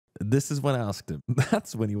This is when I asked him.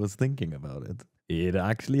 That's when he was thinking about it. It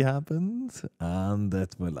actually happened, and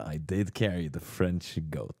that well, I did carry the French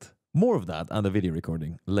goat. More of that and the video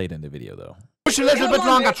recording later in the video, though. Push a little bit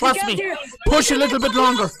longer, trust me. Push a little bit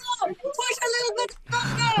longer. Push a little bit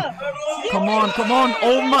longer. Come on, come on.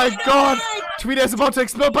 Oh my god. Mrtweeday is about to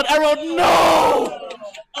explode, but Arrow, no!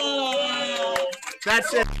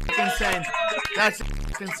 That's it. Insane. That's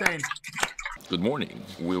insane. Good morning.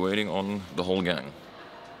 We're waiting on the whole gang.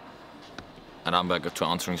 And I'm back to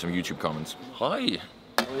answering some YouTube comments. Hi.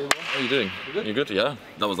 How are you doing? You good? You good? Yeah.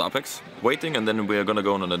 That was Apex. Waiting, and then we're gonna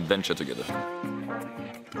go on an adventure together.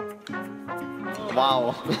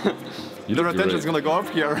 Wow. Your attention's gonna go up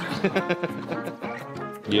here.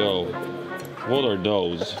 Yo, what are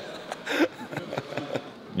those?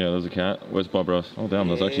 Yeah, there's a cat. Where's Bob Ross? Oh damn,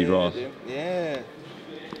 that's actually Ross. Yeah.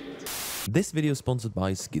 This video is sponsored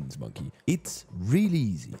by Skins Monkey. It's really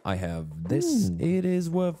easy. I have this, it is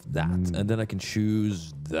worth that, and then I can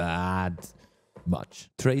choose that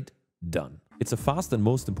much. Trade done. It's a fast and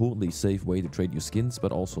most importantly safe way to trade your skins,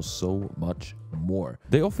 but also so much more.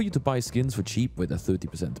 They offer you to buy skins for cheap with a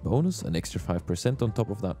 30% bonus, an extra 5% on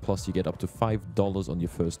top of that, plus you get up to $5 on your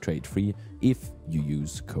first trade free if you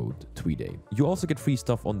use code Mrtweeday. You also get free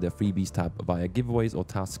stuff on their freebies tab via giveaways or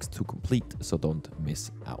tasks to complete, so don't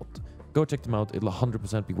miss out. Go check them out, it'll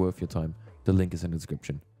 100% be worth your time. The link is in the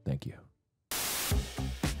description. Thank you.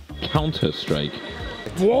 Counter-Strike.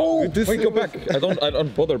 Whoa! Wait, go back. I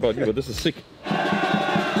don't bother about you, but this is sick.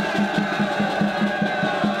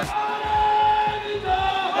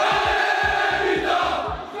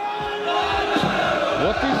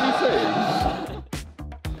 What did he say?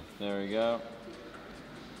 There we go.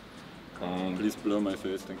 Please blur my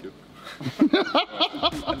face, thank you.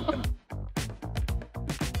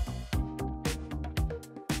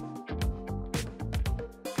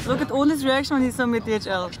 Look at Oli's reaction when he saw me at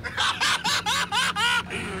DHL.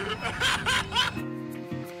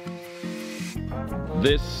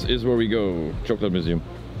 This is where we go. Chocolate Museum.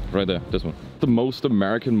 Right there, this one. The most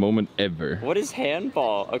American moment ever. What is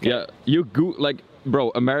handball? Okay. Yeah, you go like,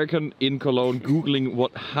 bro, American in Cologne googling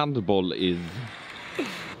what handball is.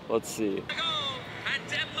 Let's see. And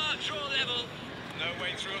Denmark draw level. No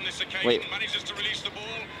way through on this occasion. Wait. Manages to release the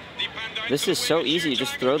ball. This is so easy,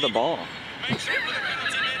 just throw the ball.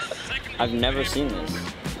 I've never seen this.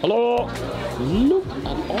 Hello! Look at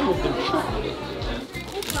all of the chocolate.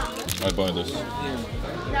 I buy this.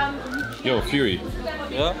 Yo, Fury.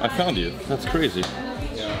 Yeah? I found you. That's crazy.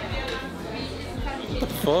 What the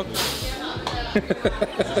fuck?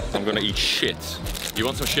 I'm gonna eat shit. You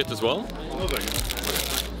want some shit as well? No, thank you.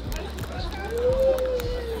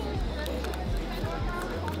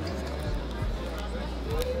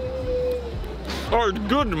 Oh, it's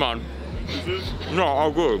good, man. No,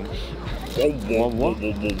 I'm good.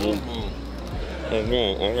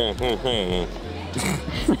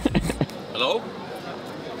 Hello?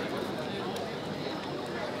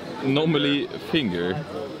 Normally finger.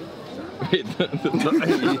 Wait,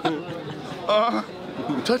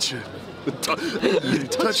 Touch it.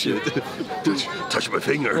 Touch it. Touch my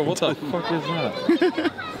finger. Bro, what the fuck is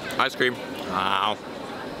that? Ice cream. Wow.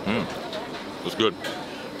 That's good.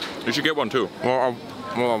 You should get one too.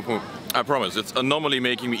 I promise, it's anomaly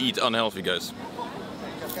making me eat unhealthy, guys.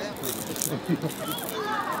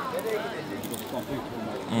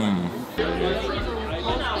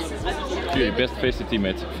 Dude, best face to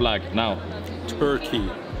teammate. Flag, now. Turkey.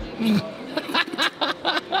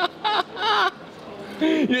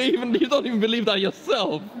 You don't even believe that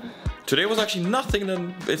yourself. Today was actually nothing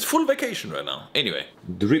than... It's full vacation right now. Anyway.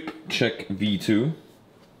 Drip check V2.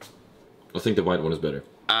 I think the white one is better.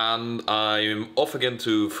 And I'm off again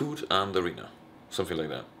to food and arena. Something like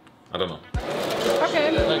that. I don't know. Okay.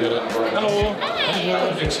 I get it. Hello. I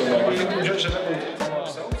don't think so. I think we'll judge it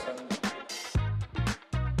ourselves.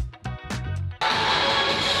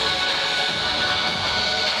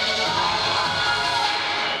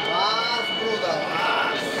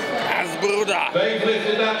 They've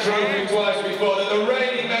lifted that trophy twice before. They're the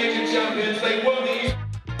reigning major champions. They won the...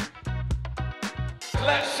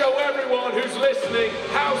 Let's show everyone who's listening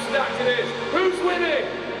how stacked it is. Who's winning?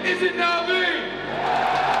 Is it Navi?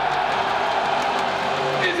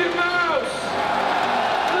 Is it Mouse?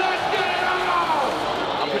 Let's get it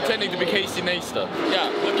on! I'm pretending to be Casey Neistat. Yeah,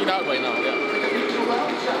 looking that way now, yeah.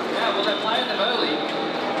 Yeah, well, they're playing them early.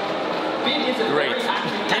 Great.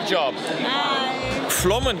 Good job. Hi.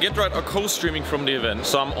 Flom and Getright are co-streaming from the event,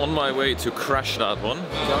 so I'm on my way to crash that one.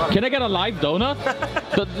 Can I get a live donut?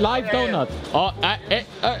 The live donut. Oh,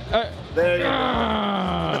 There you go.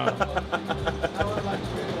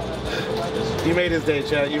 You made his day,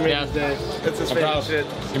 Chad. You made his day. It's his favorite proud. shit.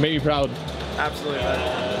 You made me proud. Absolutely,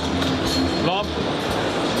 man. Mom,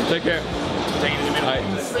 take care. Take it to me. Bye.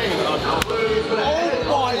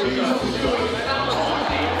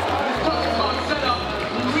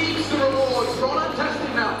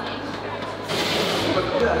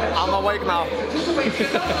 I'm awake now.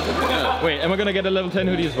 Wait, am I gonna get a level 10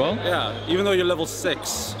 hoodie as well? Yeah, even though you're level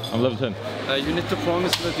 6. I'm level 10. You need to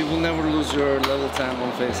promise that you will never lose your level 10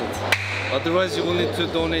 on Face It. Otherwise, you will need to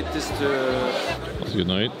donate this to... That's a good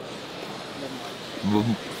night.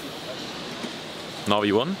 Navi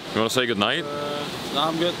you won? You wanna say good night? Nah,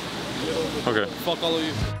 I'm good. Okay. Fuck all of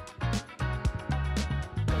you.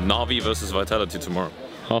 Navi versus Vitality tomorrow.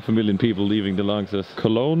 500,000 people leaving the lag says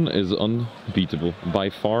Cologne is unbeatable. By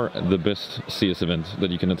far the best CS event that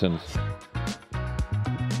you can attend.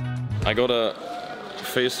 I got a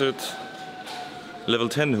Faceit level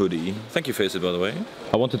 10 hoodie. Thank you, Faceit, by the way.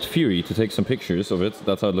 I wanted Fury to take some pictures of it.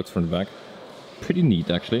 That's how it looks from the back. Pretty neat,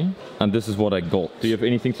 actually. And this is what I got. Do you have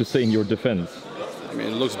anything to say in your defense? I mean,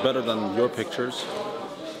 it looks better than your pictures.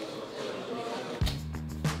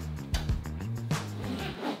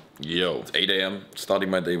 Yo, it's 8 AM, starting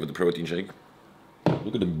my day with a protein shake.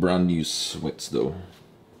 Look at the brand new sweats though.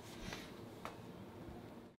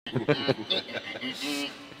 He's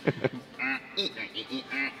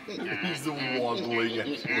waddling and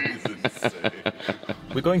he's insane.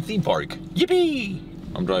 We're going theme park. Yippee!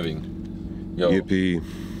 I'm driving. Yo. Yippee.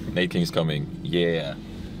 Nate King's coming. Yeah.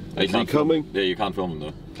 Is he coming? Yeah, you can't film him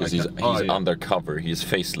though. Because he's undercover, he's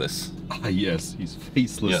faceless. Ah, yes, he's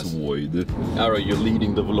faceless void. Arrow, you're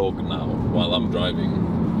leading the vlog now while I'm driving.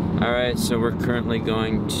 Alright, so we're currently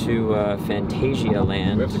going to Fantasia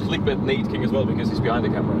Land. We have to clickbait Nate King as well because he's behind the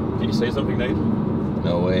camera. Can you say something, Nate?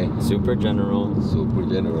 No way. Super general. Super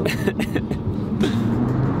general.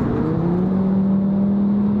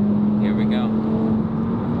 Here we go.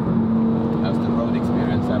 How's the road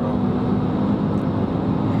experience, Arrow?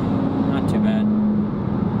 Not too bad.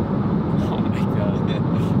 Oh my god.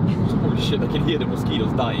 Holy shit, I can hear the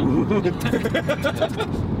mosquitoes dying.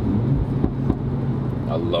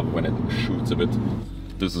 I love when it shoots a bit.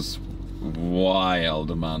 This is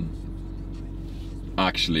wild, man.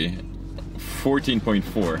 Actually,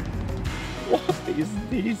 14.4. What is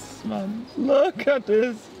this, man? Look at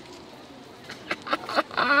this.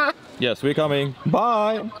 Yes, we're coming.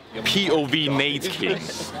 Bye. POV Nate King.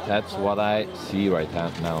 That's what I see right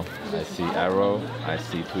now. I see Arrow, I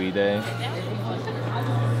see Mrtweeday.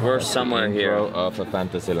 We're somewhere here. Of a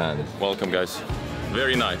fantasy land. Welcome, guys.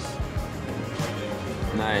 Very nice.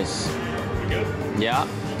 Nice. Yeah.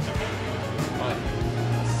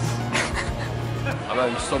 I'm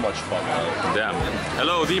having so much fun. Damn.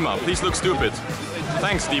 Hello, Dima. Please look stupid.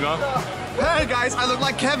 Thanks, Dima. Hey guys, I look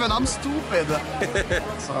like Kevin. I'm stupid.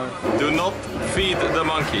 Sorry. Do not feed the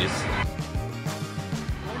monkeys.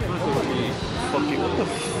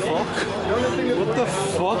 What the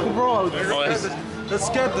fuck, bro? That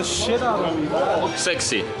scared the shit out of me.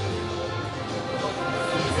 Sexy.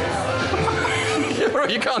 Bro,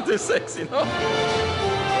 you can't do sexy, no?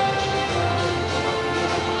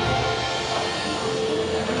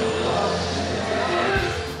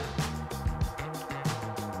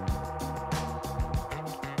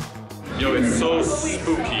 Yo, it's so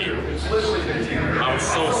spooky. I'm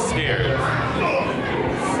so scared.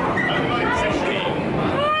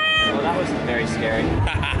 Well, that was very scary.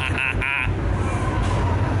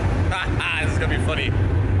 This is gonna be funny.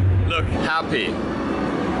 Look, happy.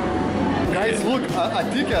 Guys, look, a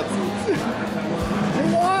ticket.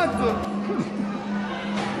 What?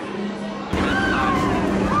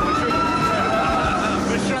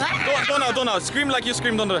 Don't now. Scream like you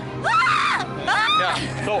screamed on the... Yeah,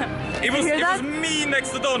 so it was me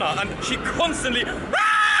next to Donna, and she constantly...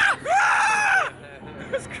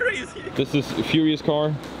 It's crazy. This is Furious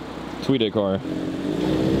car, Mrtweeday car.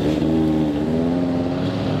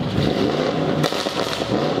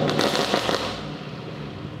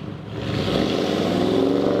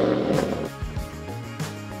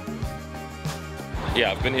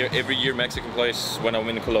 Yeah, I've been here every year, Mexican place, when I'm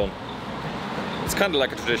in Cologne. It's kind of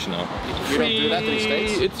like a tradition now. You don't do that in the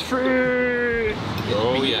States? It's free!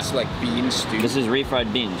 Oh yeah. It's like beans, stew. This is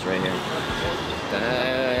refried beans right here.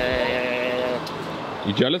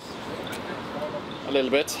 You jealous? A little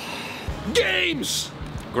bit. Games!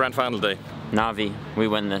 Grand final day. Navi, we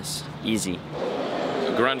win this. Easy.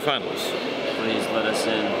 Grand finals. Please let us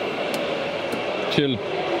in. Chill.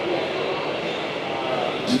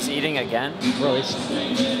 He's eating again? Bro,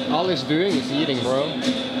 all he's doing is eating, bro.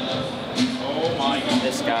 Oh my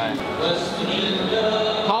This guy.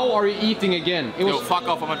 How are you eating again? It was. Yo, fuck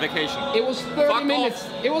off, I'm on vacation. It was 30 minutes.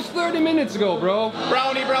 It was 30 minutes ago, bro.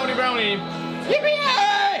 Brownie, brownie, brownie. Yippee!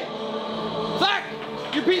 Zach,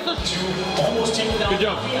 you piece of Good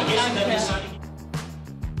job.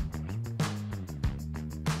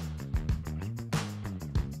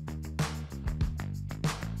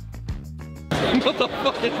 What the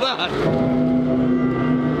fuck is that?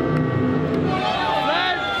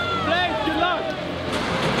 Blaze, good luck!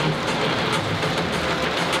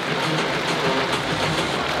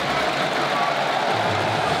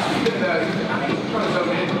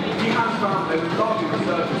 He has found a large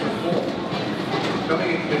resurgence of form coming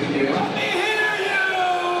into this year. Let me hear you!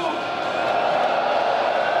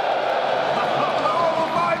 Oh,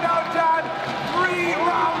 we'll find out, Dad. 3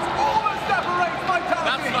 rounds, almost separates vitality.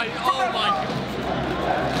 That's right, oh my.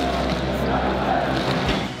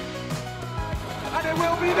 And it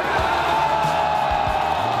will be there.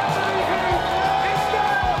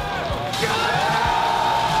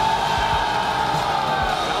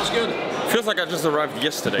 Feels like I just arrived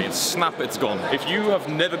yesterday and snap, it's gone. If you have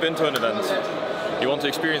never been to an event, you want to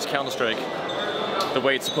experience Counter-Strike the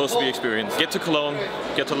way it's supposed to be experienced, get to Cologne,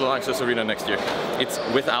 get to the Access Arena next year. It's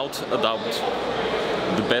without a doubt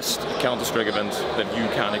the best Counter-Strike event that you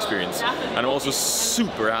can experience. And I'm also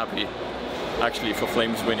super happy actually for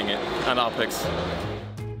Flames winning it and Apex.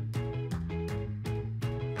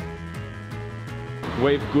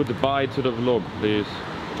 Wave goodbye to the vlog, please.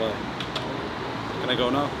 Goodbye. Can I go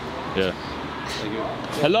now? Yeah. Thank you.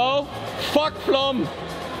 Hello? Fuck Flom!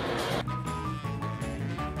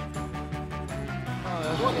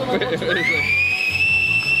 Wait, wait a second.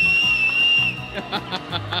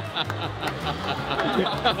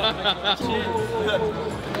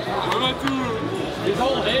 His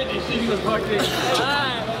whole head is in the fucking...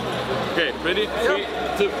 Okay, ready? 3,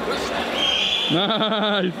 2...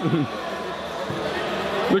 Nice!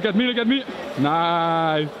 Look at me, look at me!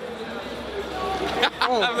 Nice!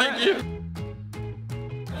 Thank you!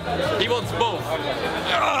 He wants both!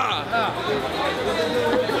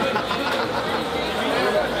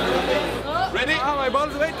 Ready? Oh, my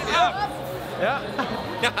ball's waiting. Yeah.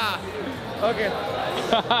 Okay.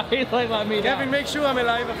 He's like let me down. Kevin, make sure I'm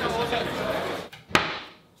alive.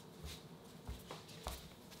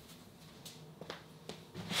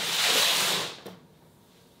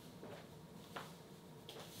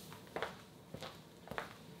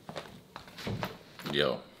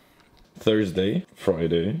 Yo. Thursday,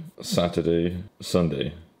 Friday, Saturday,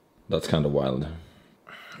 Sunday. That's kind of wild.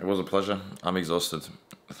 It was a pleasure. I'm exhausted.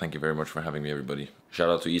 Thank you very much for having me, everybody. Shout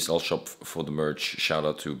out to East Shop for the merch. Shout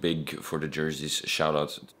out to Big for the jerseys. Shout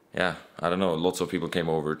out. Yeah, I don't know. Lots of people came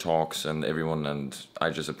over, talks, and everyone, and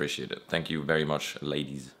I just appreciate it. Thank you very much,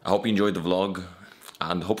 ladies. I hope you enjoyed the vlog,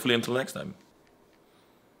 and hopefully until next time.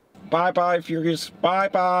 Bye-bye, Furious.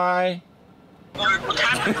 Bye-bye.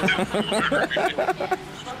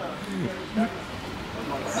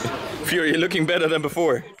 Fury, you're looking better than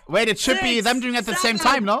before. Wait, it should be them doing it at the same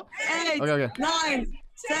time, no? 8, Okay. 9,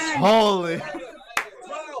 10. Holy.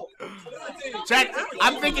 Chat,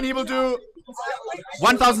 I'm thinking he will do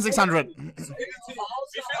 1,600.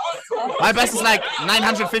 My best is like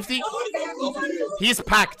 950. He's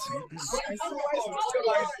packed.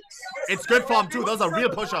 It's good for him too. Those are real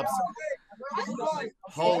push-ups.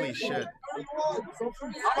 Holy shit.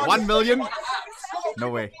 1 million? No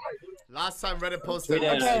way. Last time Reddit posted.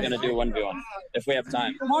 We're gonna do 1v1 if we have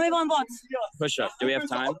time. Only one bot. Push up. Do we have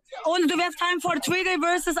time? Only do we have time for Mrtweeday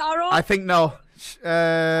versus Arrow? I think no.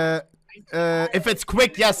 If it's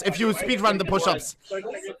quick, yes. If you speedrun the push-ups.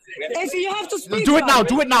 If you have to speed Do it now.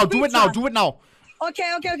 Do it now. Do it now. Do it now.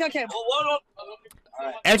 Okay.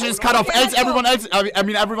 Else is cut off. Else everyone else. I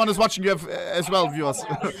mean, everyone is watching. You have as well, viewers.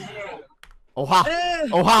 Oha.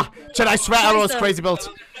 Oha. Chat, I swear Arrow is crazy built.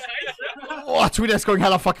 Oh, Twitter is going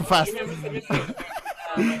hella fucking fast.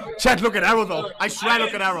 Chat, look at Arrow though. I swear,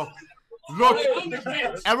 look at Arrow. Look,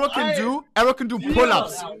 Arrow can do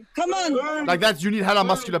pull-ups. Come on. Like that, you need hella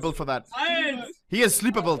muscular build for that. He is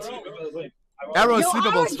sleeper build. Arrow is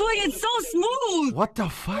sleeper build. Arrow's doing it so smooth. What the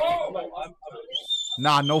fuck?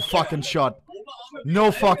 Nah, no fucking shot.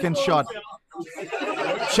 No fucking shot.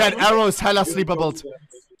 Chat, Arrow is hella sleeper build.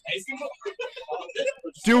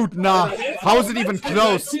 Dude, nah. How is it even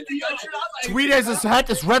close? Tweedays' head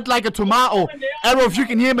is red like a tomato. Arrow, if you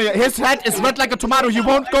can hear me, his head is red like a tomato. You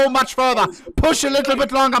won't go much further. Push a little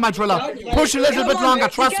bit longer, my driller. Push a little bit longer,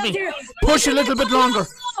 trust me. Push a little bit longer.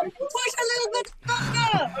 Push a little bit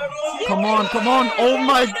longer. Come on, come on. Oh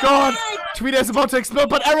my god. Tweedays about to explode,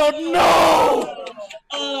 but Arrow, no!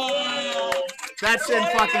 That's in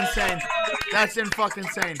fucking insane. That's in fucking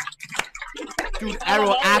insane. Dude,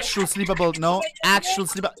 Arrow, actual sleeper build. No, actual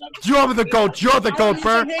sleeper. You're the GOAT. You're the GOAT,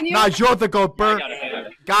 Burr. Nah, you're the GOAT, Burr.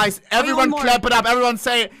 Guys, everyone clap it up. Everyone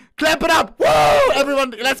say, clap it up. Woo! Everyone,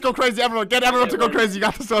 let's go crazy. Everyone, get everyone to go crazy. You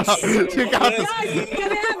got this. You got this.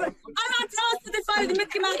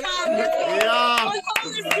 Yeah.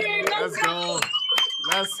 Let's go.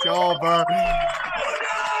 Let's go, Burr.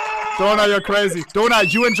 Donut, you're crazy.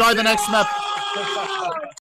 Donut, you enjoy the next map.